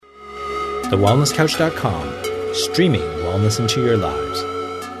thewellnesscouch.com, streaming wellness into your lives.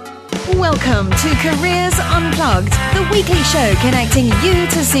 Welcome to Careers Unplugged, the weekly show connecting you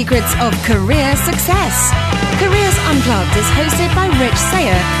to secrets of career success. Careers Unplugged is hosted by Rich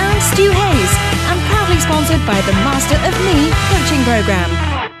Sayer and Stu Hayes and proudly sponsored by the Master of Me coaching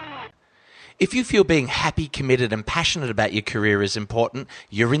program. If you feel being happy, committed and passionate about your career is important,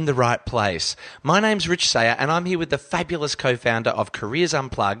 you're in the right place. My name's Rich Sayer and I'm here with the fabulous co-founder of Careers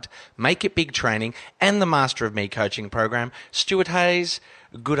Unplugged, Make It Big Training and the Master of Me coaching program, Stuart Hayes.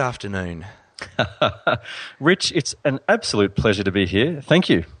 Good afternoon. Rich, it's an absolute pleasure to be here. Thank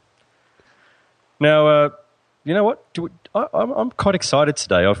you. Now, you know what? I'm quite excited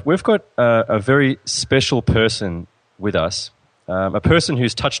today. We've got a very special person with us. A person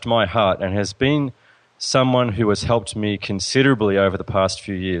who's touched my heart and has been someone who has helped me considerably over the past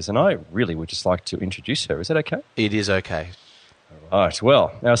few years. And I really would just like to introduce her. Is that okay? It is okay. All right.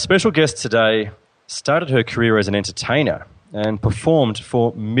 Well, our special guest today started her career as an entertainer and performed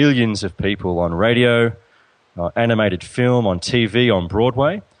for millions of people on radio, animated film, on TV, on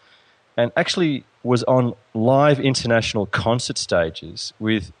Broadway, and actually was on live international concert stages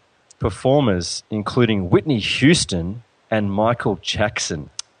with performers including Whitney Houston and Michael Jackson.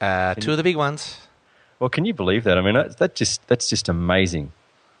 Two of the big ones. Well, can you believe that? I mean, that's just amazing.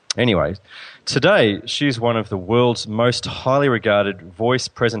 Anyway, today she's one of the world's most highly regarded voice,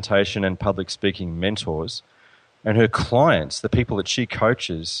 presentation and public speaking mentors, and her clients, the people that she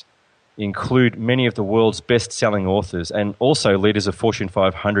coaches, include many of the world's best-selling authors and also leaders of Fortune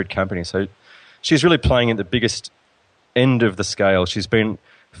 500 companies. So she's really playing at the biggest end of the scale. She's been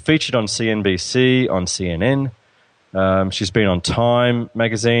featured on CNBC, on CNN. She's been on Time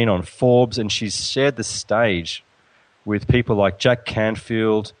magazine, on Forbes, and she's shared the stage with people like Jack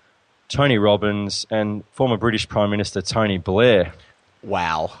Canfield, Tony Robbins, and former British Prime Minister Tony Blair.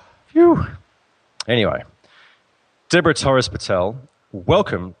 Wow. Phew. Anyway, Deborah Torres-Patel,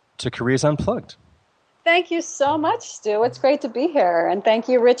 welcome to Careers Unplugged. Thank you so much, Stu. It's great to be here, and thank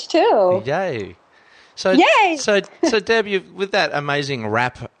you, Rich, too. Yay. Yay! So Deb, with that amazing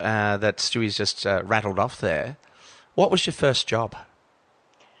rap that Stewie's just rattled off there, what was your first job?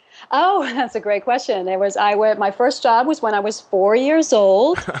 Oh, that's a great question. My first job was when I was 4 years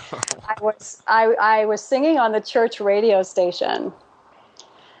old. I was singing on the church radio station.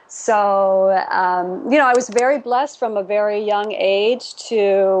 So, I was very blessed from a very young age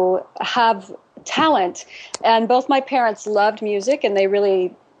to have talent. And both my parents loved music and they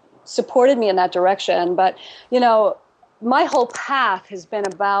really supported me in that direction. But, my whole path has been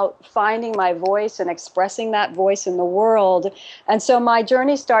about finding my voice and expressing that voice in the world. And so my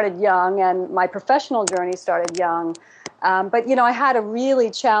journey started young and my professional journey started young. But I had a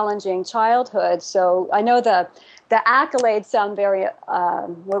really challenging childhood. So I know the accolades sound very,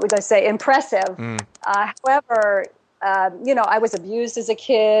 impressive. However, I was abused as a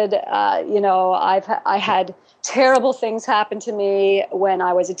kid. I had terrible things happen to me when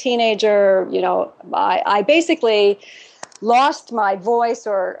I was a teenager. I basically lost my voice,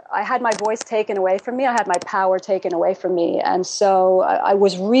 or I had my voice taken away from me. I had my power taken away from me. And so I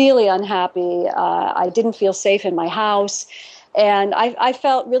was really unhappy. I didn't feel safe in my house. And I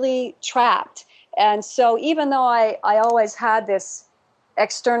felt really trapped. And so even though I always had this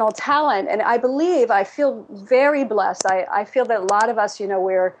external talent, and I feel very blessed. I feel that a lot of us,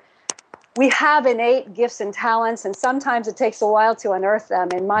 we have innate gifts and talents, and sometimes it takes a while to unearth them.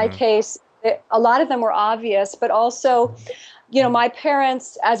 In my case, a lot of them were obvious, but also, my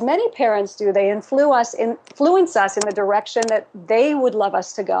parents, as many parents do, they influence us in the direction that they would love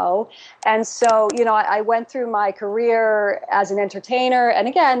us to go. And so, I went through my career as an entertainer. And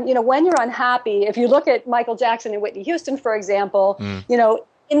again, when you're unhappy, if you look at Michael Jackson and Whitney Houston, for example,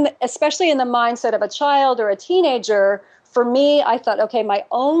 especially in the mindset of a child or a teenager, for me, I thought, okay, my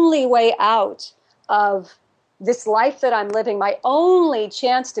only way out of this life that I'm living, my only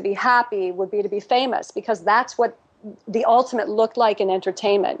chance to be happy would be to be famous, because that's what the ultimate looked like in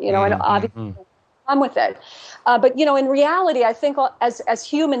entertainment, and obviously I'm with it. But, in reality, I think as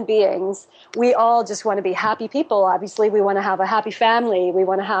human beings, we all just want to be happy people. Obviously, we want to have a happy family. We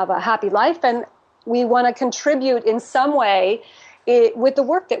want to have a happy life, and we want to contribute in some way with the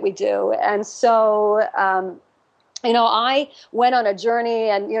work that we do. And so, I went on a journey,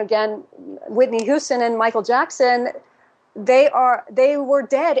 and again, Whitney Houston and Michael Jackson, they were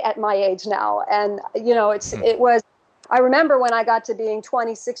dead at my age now, and it was. I remember when I got to being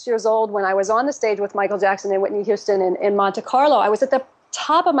 26 years old, when I was on the stage with Michael Jackson and Whitney Houston in Monte Carlo. I was at the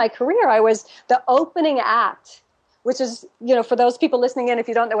top of my career. I was the opening act which is, for those people listening in, if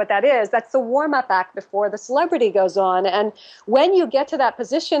you don't know what that is, that's the warm-up act before the celebrity goes on. And when you get to that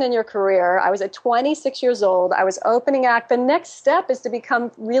position in your career, I was at 26 years old, I was opening act. The next step is to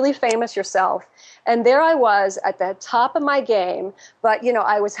become really famous yourself. And there I was at the top of my game, but,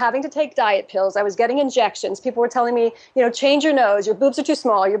 I was having to take diet pills. I was getting injections. People were telling me, change your nose, your boobs are too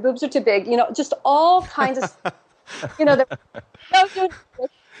small, your boobs are too big, just all kinds of,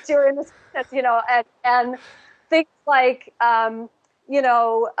 you're in this, and things like, them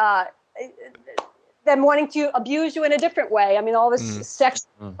wanting to abuse you in a different way. I mean, all this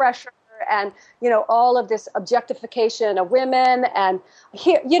sexual pressure and, all of this objectification of women. And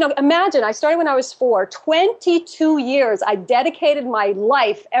here, imagine, I started when I was 4, 22 years. I dedicated my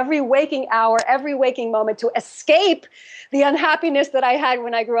life, every waking hour, every waking moment to escape the unhappiness that I had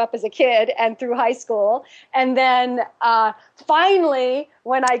when I grew up as a kid and through high school. And then finally,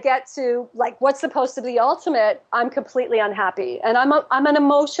 when I get to what's supposed to be the ultimate, I'm completely unhappy. And I'm an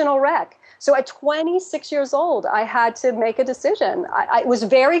emotional wreck. So at 26 years old, I had to make a decision. It was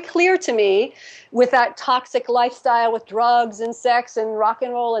very clear to me with that toxic lifestyle with drugs and sex and rock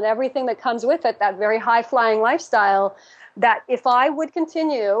and roll and everything that comes with it, that very high-flying lifestyle, that if I would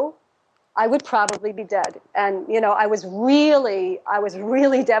continue, I would probably be dead. And, I was really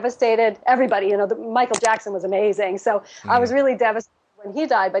devastated. Everybody, Michael Jackson was amazing. So I was really devastated when he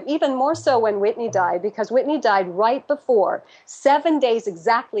died, but even more so when Whitney died, because Whitney died right before, 7 days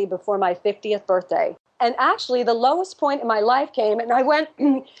exactly before my 50th birthday. And actually, the lowest point in my life came, and I went,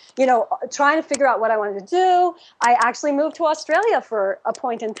 trying to figure out what I wanted to do. I actually moved to Australia for a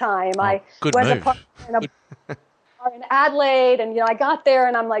point in time. I was a partner in a bar in Adelaide, and I got there,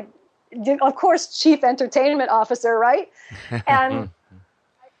 and I'm like, of course, chief entertainment officer, right? And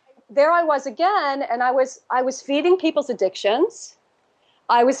there I was again, and I was feeding people's addictions.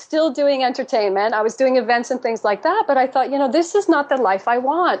 I was still doing entertainment. I was doing events and things like that. But I thought, this is not the life I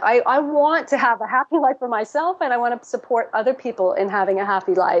want. I want to have a happy life for myself, and I want to support other people in having a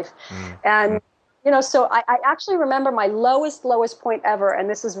happy life. And, so I actually remember my lowest point ever, and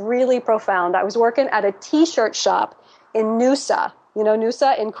this is really profound. I was working at a T-shirt shop in Noosa,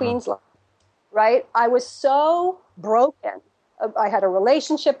 Noosa in Queensland, right? I was so broken. I had a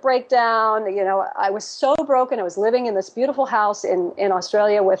relationship breakdown. I was so broken. I was living in this beautiful house in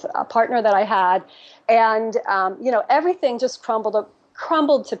Australia with a partner that I had. And, everything just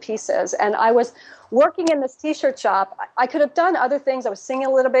crumbled to pieces. And I was working in this T-shirt shop. I could have done other things. I was singing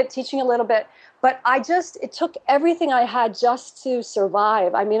a little bit, teaching a little bit. But it took everything I had just to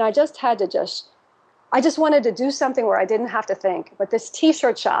survive. I mean, I just wanted to do something where I didn't have to think. But this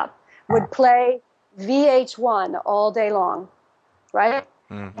T-shirt shop would play VH1 all day long. Right?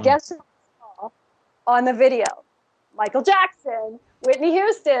 Mm-hmm. Guess who I saw on the video? Michael Jackson, Whitney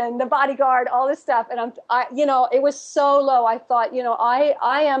Houston, The Bodyguard, all this stuff. And it was so low. I thought,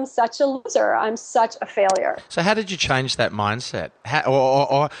 I am such a loser. I'm such a failure. So how did you change that mindset?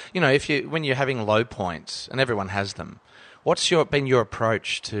 When you're having low points, and everyone has them, what's been your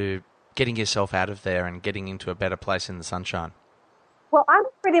approach to getting yourself out of there and getting into a better place in the sunshine? Well, I'm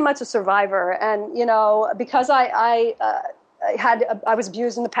pretty much a survivor. And, because I was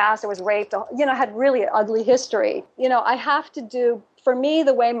abused in the past. I was raped. Had really ugly history. I have to do, for me,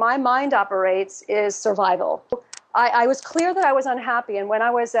 the way my mind operates is survival. I was clear that I was unhappy. And when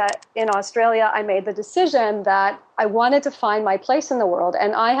I was in Australia, I made the decision that I wanted to find my place in the world.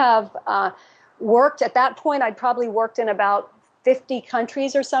 And I have worked, at that point, I'd probably worked in about 50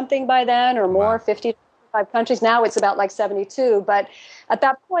 countries or something by then, or more, 50 countries. Now it's about 72. But at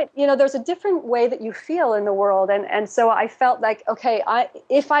that point, there's a different way that you feel in the world. And so I felt like, okay,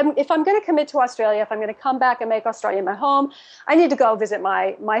 if I'm going to commit to Australia, if I'm going to come back and make Australia my home, I need to go visit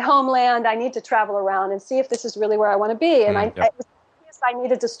my homeland. I need to travel around and see if this is really where I want to be. And I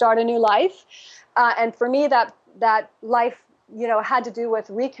needed to start a new life. And for me, that life, had to do with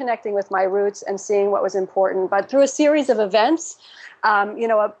reconnecting with my roots and seeing what was important. But through a series of events,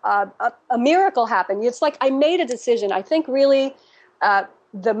 a miracle happened. It's like I made a decision. I think really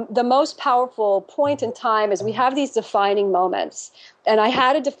the most powerful point in time is we have these defining moments. And I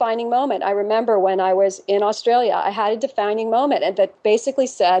had a defining moment. I remember when I was in Australia, I had a defining moment and that basically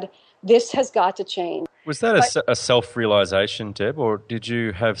said, this has got to change. Was that a self-realization, Deb, or did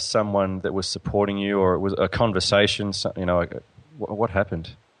you have someone that was supporting you, or it was a conversation? What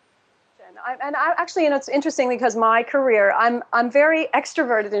happened? Actually, it's interesting because my career, I'm very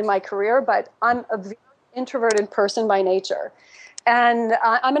extroverted in my career, but I'm a very introverted person by nature. And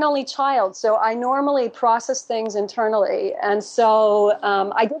I'm an only child, so I normally process things internally. And so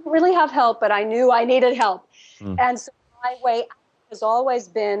I didn't really have help, but I knew I needed help. And so my way has always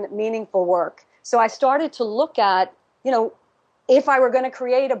been meaningful work. So I started to look at if I were going to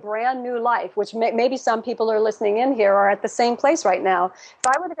create a brand new life, which maybe some people are listening in here are at the same place right now. If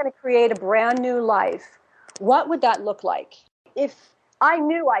I were going to create a brand new life, what would that look like? If I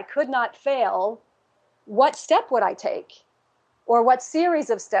knew I could not fail, what step would I take? Or what series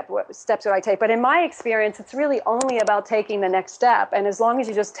of steps would I take? But in my experience, it's really only about taking the next step. And as long as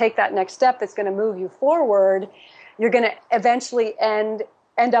you just take that next step that's going to move you forward, you're going to eventually end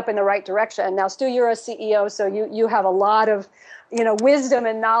up in the right direction. Now, Stu, you're a CEO, so you have a lot of, wisdom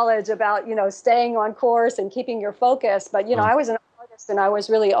and knowledge about, staying on course and keeping your focus. But, I was an artist and I was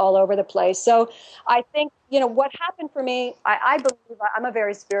really all over the place. So I think, what happened for me, I believe I'm a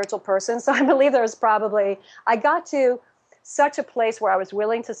very spiritual person. So I believe I got to such a place where I was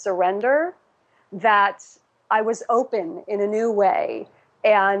willing to surrender that I was open in a new way.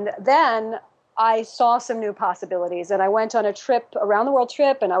 And then I saw some new possibilities, and I went on a around the world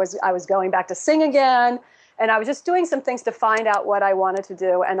trip, and I was going back to sing again, and I was just doing some things to find out what I wanted to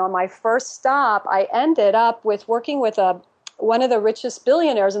do. And on my first stop, I ended up working with one of the richest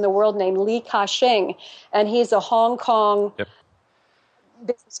billionaires in the world named Li Ka-shing, and he's a Hong Kong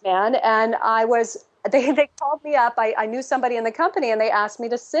businessman. And they called me up. I knew somebody in the company, and they asked me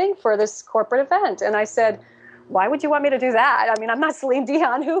to sing for this corporate event. And I said, why would you want me to do that? I mean, I'm not Celine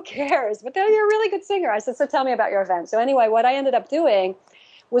Dion. Who cares? But you're a really good singer. I said, so tell me about your event. So anyway, what I ended up doing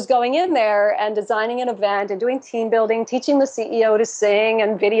was going in there and designing an event and doing team building, teaching the CEO to sing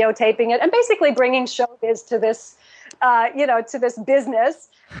and videotaping it, and basically bringing showbiz to this, to this business.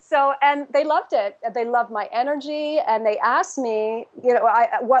 So, and they loved it. They loved my energy, and they asked me,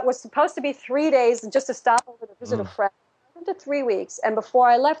 what was supposed to be 3 days just to stop over to visit a friend, into 3 weeks. And before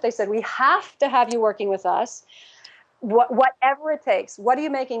I left, they said, we have to have you working with us, whatever it takes. What are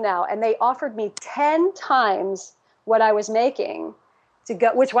you making now? And they offered me 10 times what I was making to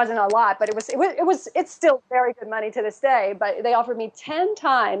go, which wasn't a lot, but it's still very good money to this day. But they offered me 10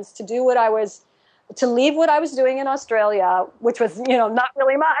 times to do to leave what I was doing in Australia, which was, not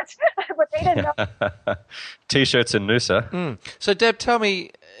really much, but they didn't know. T-shirts and Noosa. So, Deb, tell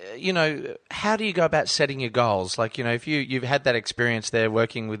me, how do you go about setting your goals? Like, if you've had that experience there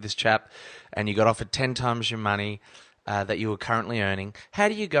working with this chap and you got offered 10 times your money that you were currently earning, how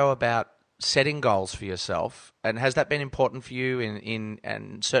do you go about setting goals for yourself? And has that been important for you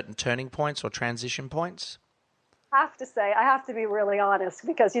in certain turning points or transition points? I have to be really honest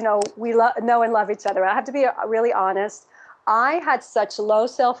because, we know and love each other. I have to be really honest. I had such low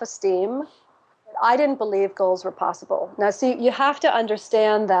self-esteem that I didn't believe goals were possible. Now, see, you have to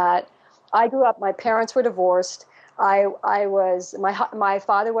understand that I grew up, my parents were divorced. My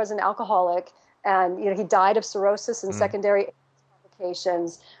father was an alcoholic, and, he died of cirrhosis and secondary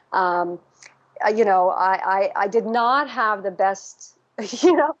complications. I did not have the best,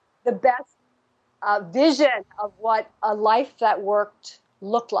 vision of what a life that worked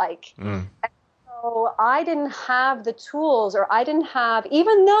looked like. And so I didn't have the tools, or I didn't have,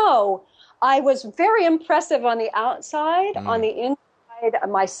 even though I was very impressive on the outside, on the inside,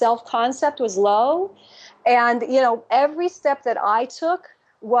 my self-concept was low. And, every step that I took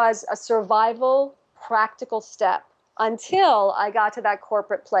was a survival, practical step until I got to that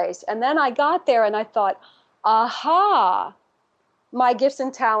corporate place. And then I got there and I thought, aha, my gifts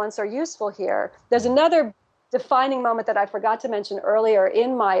and talents are useful here. There's another defining moment that I forgot to mention earlier.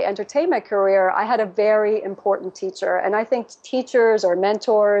 In my entertainment career, I had a very important teacher. And I think teachers or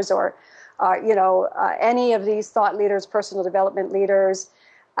mentors or, any of these thought leaders, personal development leaders,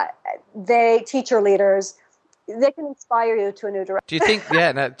 teacher leaders, they can inspire you to a new direction. Do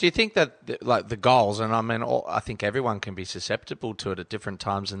you think that like the goals, and I mean, I think everyone can be susceptible to it at different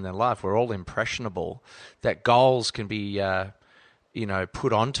times in their life. We're all impressionable. That goals can be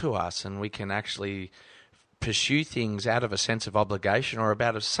put onto us, and we can actually pursue things out of a sense of obligation or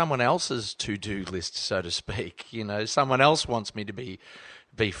about someone else's to-do list, so to speak. Someone else wants me to be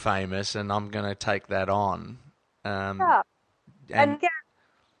famous, and I'm going to take that on. And again,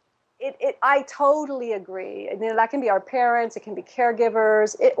 I totally agree. That can be our parents, it can be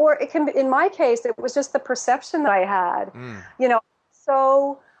caregivers, or it can be, in my case, it was just the perception that I had.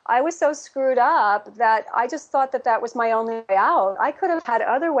 So I was so screwed up that I just thought that was my only way out. I could have had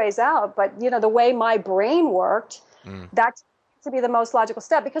other ways out, but the way my brain worked, that's to be the most logical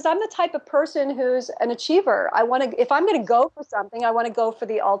step, because I'm the type of person who's an achiever. If I'm going to go for something, I want to go for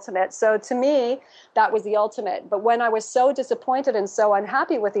the ultimate. So to me, that was the ultimate. But when I was so disappointed and so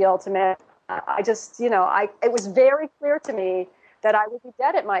unhappy with the ultimate, I just, it was very clear to me that I would be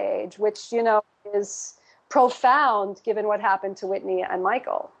dead at my age, which, is profound given what happened to Whitney and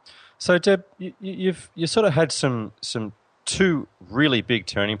Michael. So, Deb, you sort of had some two really big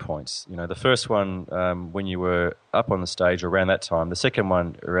turning points. You know, the first one when you were up on the stage around that time. The second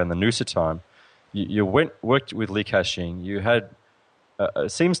one around the Noosa time. You worked with Li Ka-shing. You had,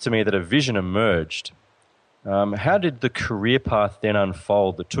 it seems to me that a vision emerged. How did the career path then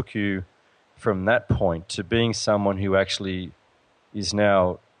unfold that took you from that point to being someone who actually is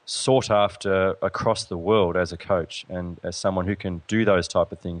now sought after across the world as a coach and as someone who can do those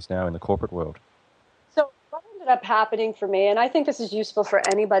type of things now in the corporate world? So what ended up happening for me, and I think this is useful for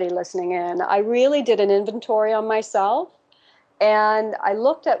anybody listening in, I really did an inventory on myself, and I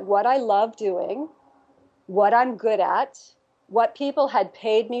looked at what I love doing, what I'm good at, what people had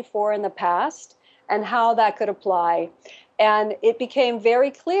paid me for in the past, and how that could apply. And it became very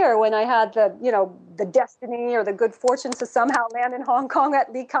clear when I had the destiny or the good fortune to somehow land in Hong Kong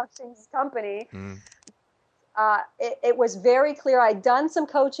at Li Ka-shing's company. It was very clear. I'd done some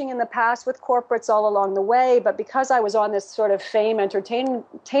coaching in the past with corporates all along the way, but because I was on this sort of fame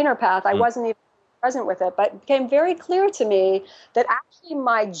entertainer path, I wasn't even present with it. But it became very clear to me that actually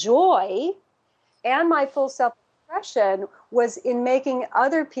my joy and my full self-expression was in making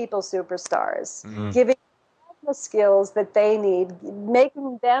other people superstars, giving the skills that they need,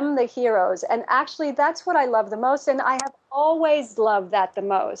 making them the heroes. And actually, that's what I love the most. And I have always loved that the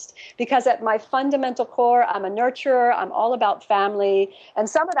most, because at my fundamental core, I'm a nurturer. I'm all about family. And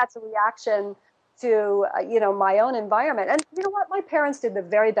some of that's a reaction to, my own environment. And you know what? My parents did the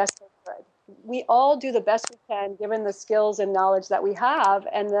very best they could. We all do the best we can, given the skills and knowledge that we have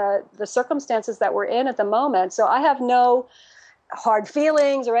and the circumstances that we're in at the moment. So I have no hard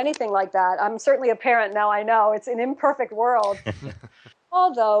feelings or anything like that. I'm certainly a parent now. I know it's an imperfect world.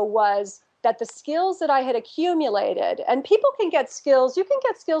 Although was that the skills that I had accumulated, and people can get skills. You can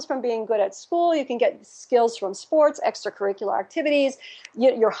get skills from being good at school. You can get skills from sports, extracurricular activities,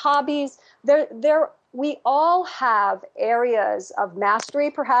 your hobbies. We all have areas of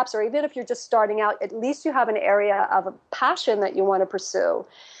mastery, perhaps, or even if you're just starting out, at least you have an area of a passion that you want to pursue.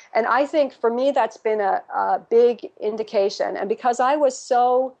 And I think for me, that's been a big indication. And because I was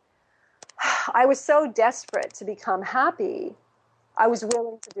so desperate to become happy, I was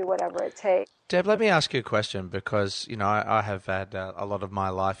willing to do whatever it takes. Deb, let me ask you a question, because, I have had a lot of my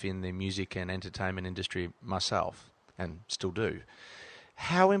life in the music and entertainment industry myself, and still do.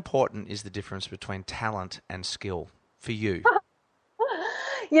 How important is the difference between talent and skill for you?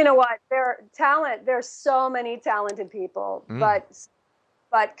 You know what? There's so many talented people,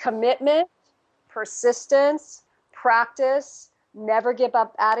 but commitment, persistence, practice, never give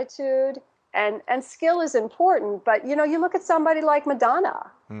up attitude, and skill is important. But, you look at somebody like Madonna.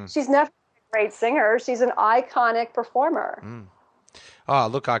 She's never a great singer. She's an iconic performer. Oh,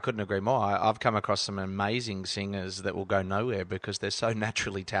 look, I couldn't agree more. I've come across some amazing singers that will go nowhere because they're so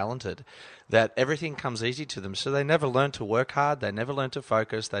naturally talented that everything comes easy to them. So they never learn to work hard. They never learn to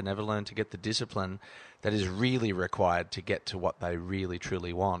focus. They never learn to get the discipline that is really required to get to what they really,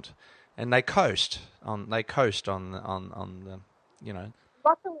 truly want. And they coast on the.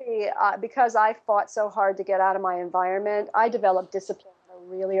 Luckily, because I fought so hard to get out of my environment, I developed discipline at a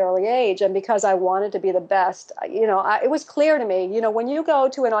really early age. And because I wanted to be the best, it was clear to me, when you go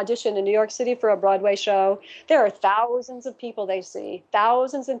to an audition in New York City for a Broadway show, there are thousands of people they see,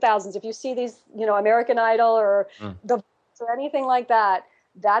 thousands and thousands. If you see these, American Idol or The Voice or anything like that,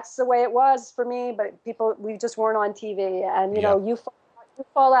 that's the way it was for me. But we just weren't on TV. And, you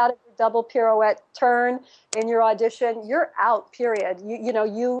fall out of your double pirouette turn in your audition, you're out, period.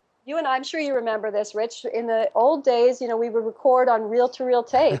 You and I'm sure you remember this, Rich. In the old days, we would record on reel-to-reel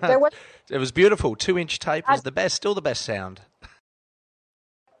tape. It was beautiful. 2-inch tape was the best, still the best sound.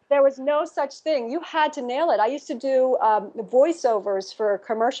 There was no such thing. You had to nail it. I used to do voiceovers for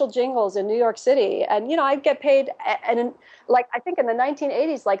commercial jingles in New York City. And, I'd get paid, I think in the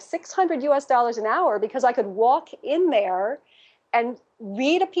 1980s, like $600 an hour, because I could walk in there and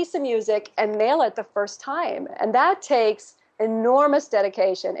read a piece of music and nail it the first time. And that takes enormous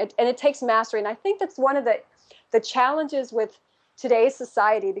dedication, and it takes mastery. And I think that's one of the challenges with today's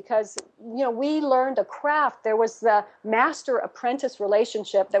society, because, we learned a craft. There was the master-apprentice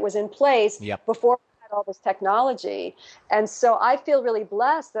relationship that was in place before we had all this technology. And so I feel really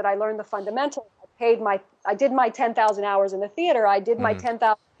blessed that I learned the fundamentals. I did my 10,000 hours in the theater. I did my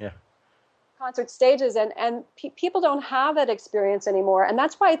 10,000 concert stages, and people don't have that experience anymore. And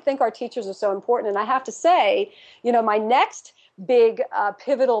that's why I think our teachers are so important. And I have to say, my next big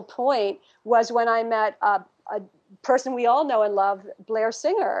pivotal point was when I met a person we all know and love, Blair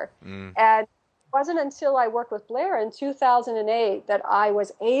Singer. And it wasn't until I worked with Blair in 2008 that I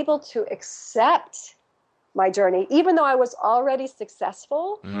was able to accept my journey. Even though I was already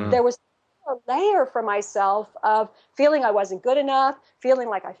successful, there was a layer for myself of feeling I wasn't good enough, feeling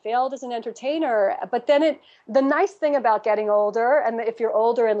like I failed as an entertainer. But then the nice thing about getting older, and if you're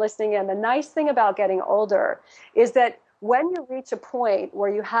older and listening in, the nice thing about getting older is that when you reach a point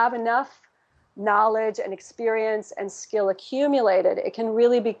where you have enough knowledge and experience and skill accumulated, it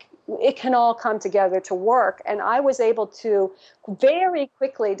can all come together to work. And I was able to very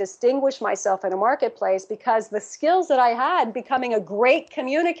quickly distinguish myself in a marketplace because the skills that I had becoming a great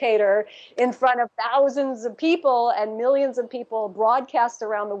communicator in front of thousands of people and millions of people broadcast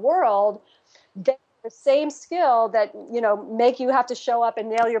around the world, the same skill that, make you have to show up and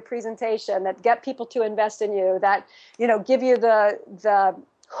nail your presentation, that get people to invest in you, that, give you the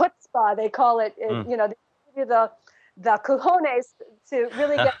chutzpah, they call it, they give you the cojones to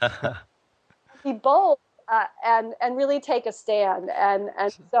really be bold and really take a stand. And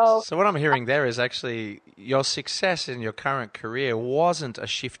so what I'm hearing there is actually your success in your current career wasn't a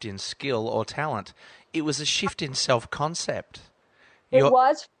shift in skill or talent. It was a shift in self-concept. It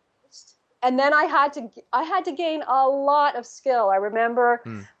was. And then I had to gain a lot of skill. I remember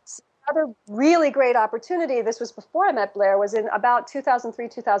another really great opportunity. This was before I met Blair. Was in about 2003,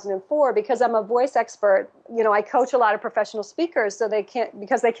 2004. Because I'm a voice expert. I coach a lot of professional speakers, so they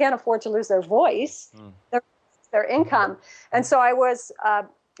can't afford to lose their voice, their income. And so I was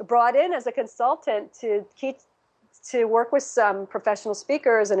brought in as a consultant to work with some professional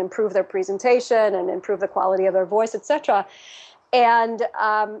speakers and improve their presentation and improve the quality of their voice, etc. And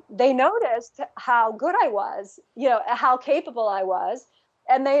they noticed how good I was, how capable I was.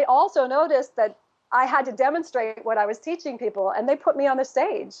 And they also noticed that I had to demonstrate what I was teaching people. And they put me on the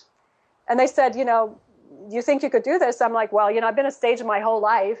stage. And they said, you think you could do this? I'm like, well, I've been a stage my whole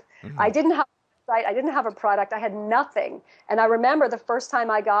life. Mm-hmm. I didn't have a website. I didn't have a product. I had nothing. And I remember the first time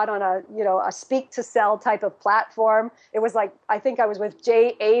I got on a speak to sell type of platform, it was like, I think I was with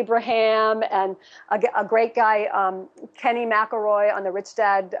Jay Abraham and a great guy, Kenny McElroy on the Rich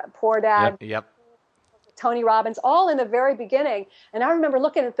Dad, Poor Dad. Yep. Tony Robbins, all in the very beginning. And I remember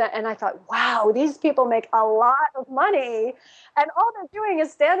looking at that and I thought, wow, these people make a lot of money. And all they're doing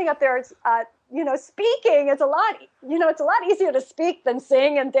is standing up there, speaking. It's a lot easier to speak than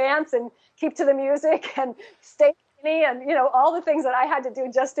sing and dance and keep to the music and stay skinny and, all the things that I had to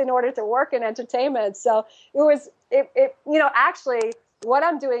do just in order to work in entertainment. So actually what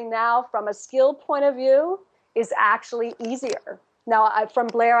I'm doing now from a skill point of view is actually easier. Now, from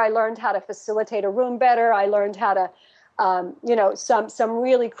Blair, I learned how to facilitate a room better. I learned how to, some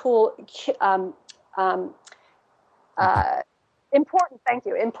really cool,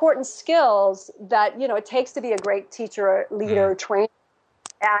 important skills that, it takes to be a great teacher, leader, trainer.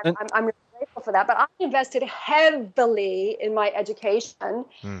 And I'm really grateful for that. But I invested heavily in my education,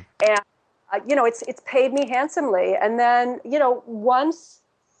 and, it's paid me handsomely. And then, once...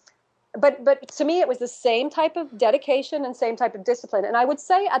 But to me, it was the same type of dedication and same type of discipline. And I would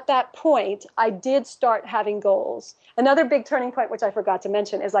say at that point, I did start having goals. Another big turning point, which I forgot to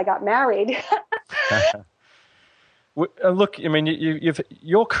mention, is I got married. Look, I mean,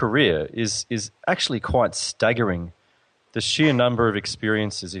 your career is actually quite staggering. The sheer number of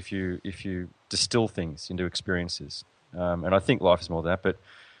experiences, if you distill things into experiences, and I think life is more than that. But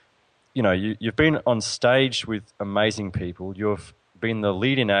you've been on stage with amazing people. You've been the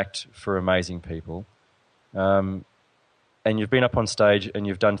lead-in act for amazing people, and you've been up on stage and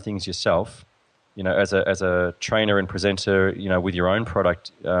you've done things yourself, as a trainer and presenter, with your own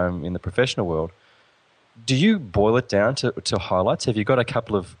product in the professional world. Do you boil it down to highlights? Have you got a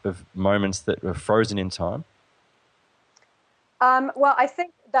couple of moments that are frozen in time? Well, I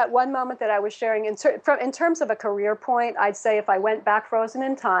think that one moment that I was sharing in terms of a career point, I'd say if I went back frozen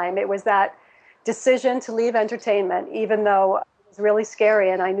in time, it was that decision to leave entertainment, even though was really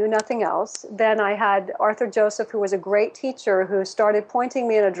scary and I knew nothing else. Then I had Arthur Joseph, who was a great teacher, who started pointing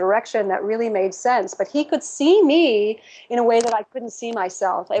me in a direction that really made sense. But he could see me in a way that I couldn't see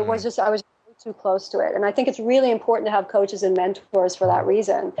myself. It was just, I was too close to it. And I think it's really important to have coaches and mentors for that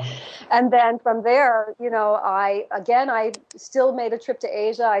reason. And then from there, I still made a trip to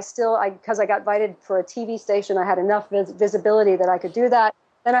Asia. Because I got invited for a TV station, I had enough visibility that I could do that.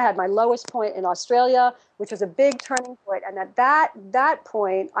 Then I had my lowest point in Australia, which was a big turning point. And at that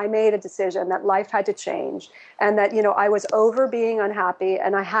point, I made a decision that life had to change and that, I was over being unhappy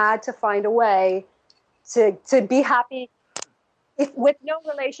and I had to find a way to be happy with no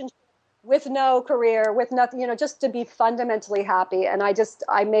relationship, with no career, with nothing, just to be fundamentally happy. And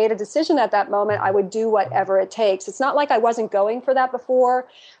I made a decision at that moment. I would do whatever it takes. It's not like I wasn't going for that before,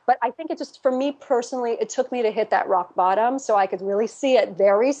 but I think it just, for me personally, it took me to hit that rock bottom so I could really see it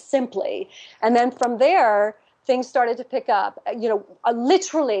very simply. And then from there, things started to pick up.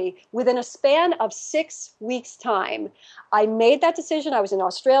 Literally within a span of 6 weeks' time, I made that decision. I was in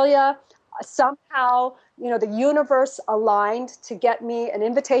Australia. Somehow, the universe aligned to get me an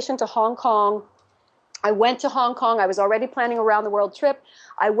invitation to Hong Kong. I went to Hong Kong. I was already planning a round-the-world trip.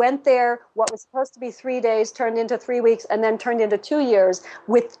 I went there. What was supposed to be 3 days turned into 3 weeks and then turned into 2 years.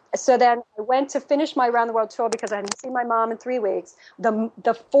 So then I went to finish my round-the-world tour because I hadn't seen my mom in 3 weeks.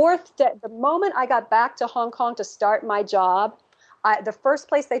 The fourth day, the moment I got back to Hong Kong to start my job, the first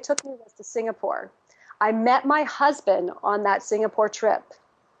place they took me was to Singapore. I met my husband on that Singapore trip.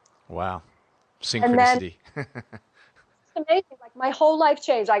 Wow. Synchronicity. It's amazing. Like, my whole life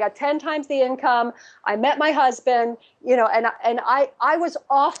changed. I got 10 times the income. I met my husband, and I was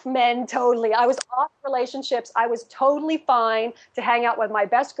off men totally. I was off relationships. I was totally fine to hang out with my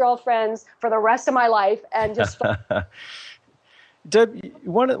best girlfriends for the rest of my life and just. Deb,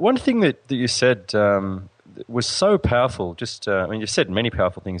 one thing that you said was so powerful. You said many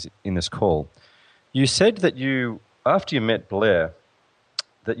powerful things in this call. You said that after you met Blair,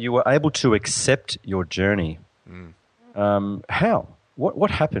 that you were able to accept your journey. Mm. How?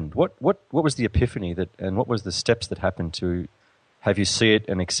 What happened? What was the epiphany and what was the steps that happened to have you see it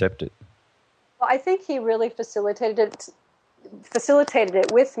and accept it? Well, I think he really facilitated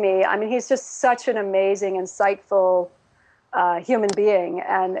it with me. I mean, he's just such an amazing, insightful human being,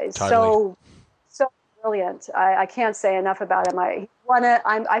 and totally. so brilliant. I can't say enough about him. I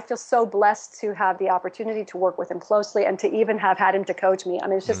feel so blessed to have the opportunity to work with him closely and to even have had him to coach me. I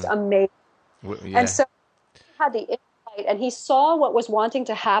mean, it's just amazing. Yeah. And so he had the insight, and he saw what was wanting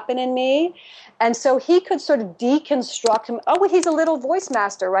to happen in me, and so he could sort of deconstruct him. Oh, well, he's a little voice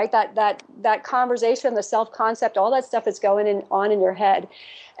master, right? That conversation, the self-concept, all that stuff is going on in your head.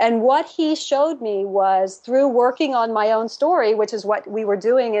 And what he showed me was, through working on my own story, which is what we were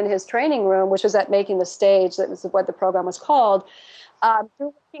doing in his training room, which was at Making the Stage, that was what the program was called.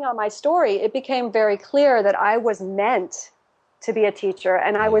 Through working on my story, it became very clear that I was meant to be a teacher,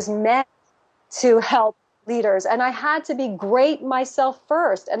 and I was meant to help leaders, and I had to be great myself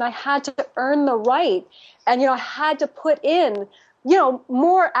first, and I had to earn the right, and I had to put in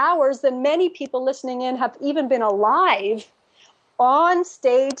more hours than many people listening in have even been alive on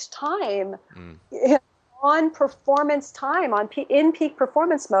stage time, on performance time, in peak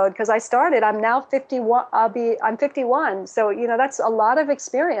performance mode. Because I'm now 51. I'm 51. So that's a lot of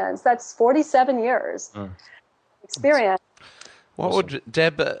experience. That's 47 years experience. What would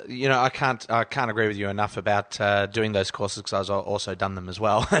Deb? I can't agree with you enough about doing those courses, because I've also done them as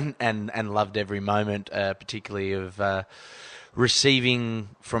well, and loved every moment, particularly of receiving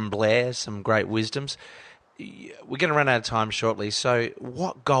from Blair some great wisdoms. We're going to run out of time shortly. So,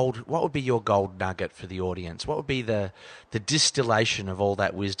 what would be your gold nugget for the audience? What would be the distillation of all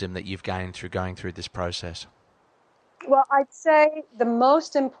that wisdom that you've gained through going through this process? Well, I'd say the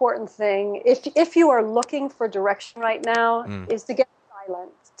most important thing, if you are looking for direction right now, is to get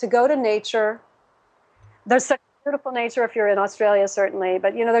silent, to go to nature. There's such beautiful nature if you're in Australia, certainly,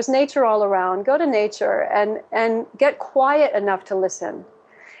 but there's nature all around. Go to nature and get quiet enough to listen.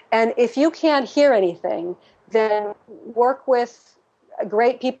 And if you can't hear anything, then work with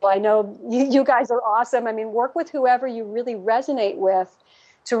great people. I know you guys are awesome. I mean, work with whoever you really resonate with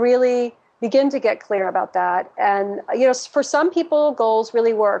to really begin to get clear about that. And for some people, goals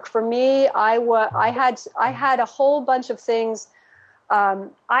really work. For me, I had a whole bunch of things.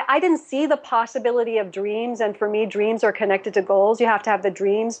 I didn't see the possibility of dreams, and for me, dreams are connected to goals. You have to have the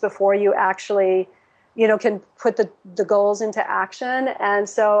dreams before you actually, can put the goals into action. And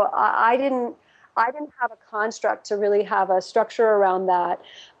so I didn't have a construct to really have a structure around that.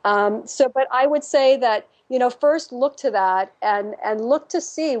 But I would say that, first look to that and look to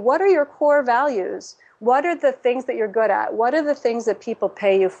see, what are your core values? What are the things that you're good at? What are the things that people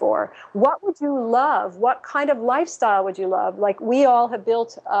pay you for? What would you love? What kind of lifestyle would you love? Like, we all have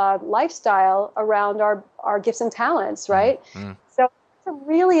built a lifestyle around our gifts and talents, right? Mm-hmm. So it's a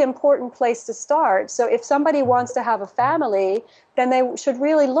really important place to start. So if somebody wants to have a family, then they should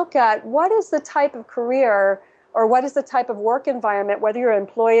really look at, what is the type of career or what is the type of work environment, whether you're an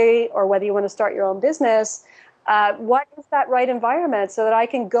employee or whether you want to start your own business. What is that right environment, so that I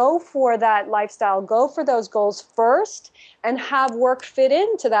can go for that lifestyle, go for those goals first, and have work fit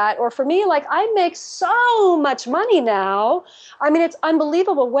into that? Or for me, like, I make so much money now. I mean, it's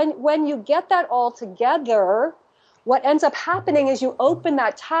unbelievable. When you get that all together, what ends up happening is you open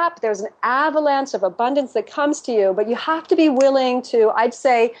that tap, there's an avalanche of abundance that comes to you, but you have to be willing to, I'd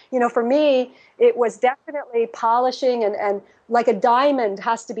say, for me, it was definitely polishing, and like a diamond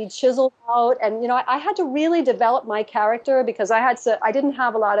has to be chiseled out. And, I had to really develop my character, because I didn't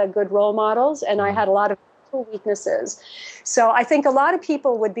have a lot of good role models, and I had a lot of physical weaknesses. So I think a lot of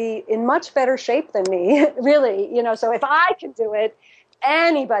people would be in much better shape than me, really. So if I can do it,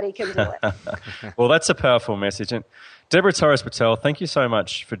 anybody can do it. Well, that's a powerful message. And Deborah Torres-Patel, thank you so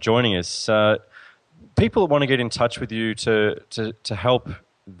much for joining us. People want to get in touch with you to help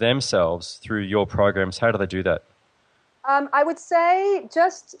themselves through your programs. How do they do that? I would say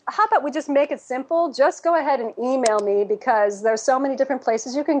how about we just make it simple? Just go ahead and email me, because there's so many different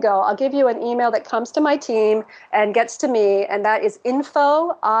places you can go. I'll give you an email that comes to my team and gets to me, and that is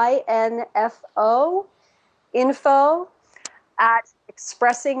info, I-N-F-O, info at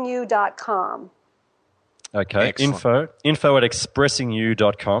expressingyou.com. Okay, Excellent. info at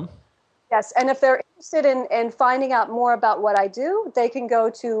expressingyou.com. Yes, and if they're interested in finding out more about what I do, they can go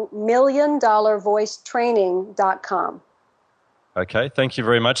to milliondollarvoicetraining.com. Okay, thank you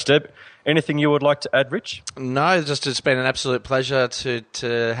very much, Deb. Anything you would like to add, Rich? No, it's been an absolute pleasure to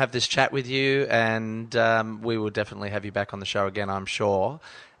have this chat with you, and we will definitely have you back on the show again, I'm sure,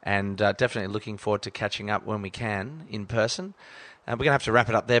 and definitely looking forward to catching up when we can in person. And we're going to have to wrap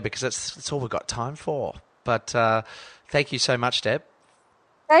it up there because that's all we've got time for. But thank you so much, Deb.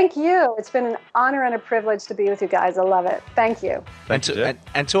 Thank you. It's been an honor and a privilege to be with you guys. I love it. Thank you. And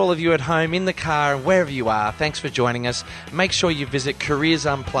to all of you at home, in the car, and wherever you are, thanks for joining us. Make sure you visit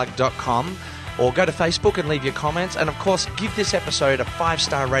careersunplugged.com or go to Facebook and leave your comments. And, of course, give this episode a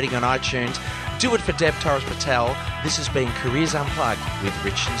 5-star rating on iTunes. Do it for Deb Torres-Patel. This has been Careers Unplugged with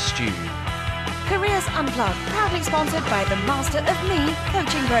Rich and Stu. Careers Unplugged, proudly sponsored by the Master of Me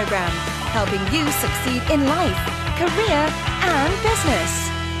coaching program, helping you succeed in life, career, and business.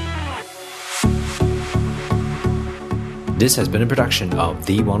 This has been a production of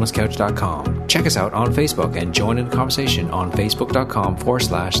TheWellnessCouch.com. Check us out on Facebook and join in the conversation on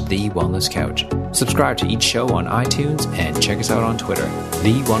Facebook.com/The Wellness Couch. Subscribe to each show on iTunes and check us out on Twitter.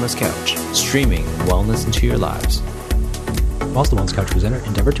 The Wellness Couch, streaming wellness into your lives. Whilst the Wellness Couch presenter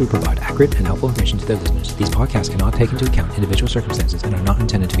endeavor to provide accurate and helpful information to their listeners, these podcasts cannot take into account individual circumstances and are not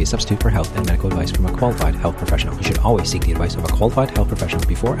intended to be a substitute for health and medical advice from a qualified health professional. You should always seek the advice of a qualified health professional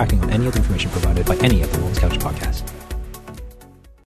before acting on any of the information provided by any of the Wellness Couch podcasts.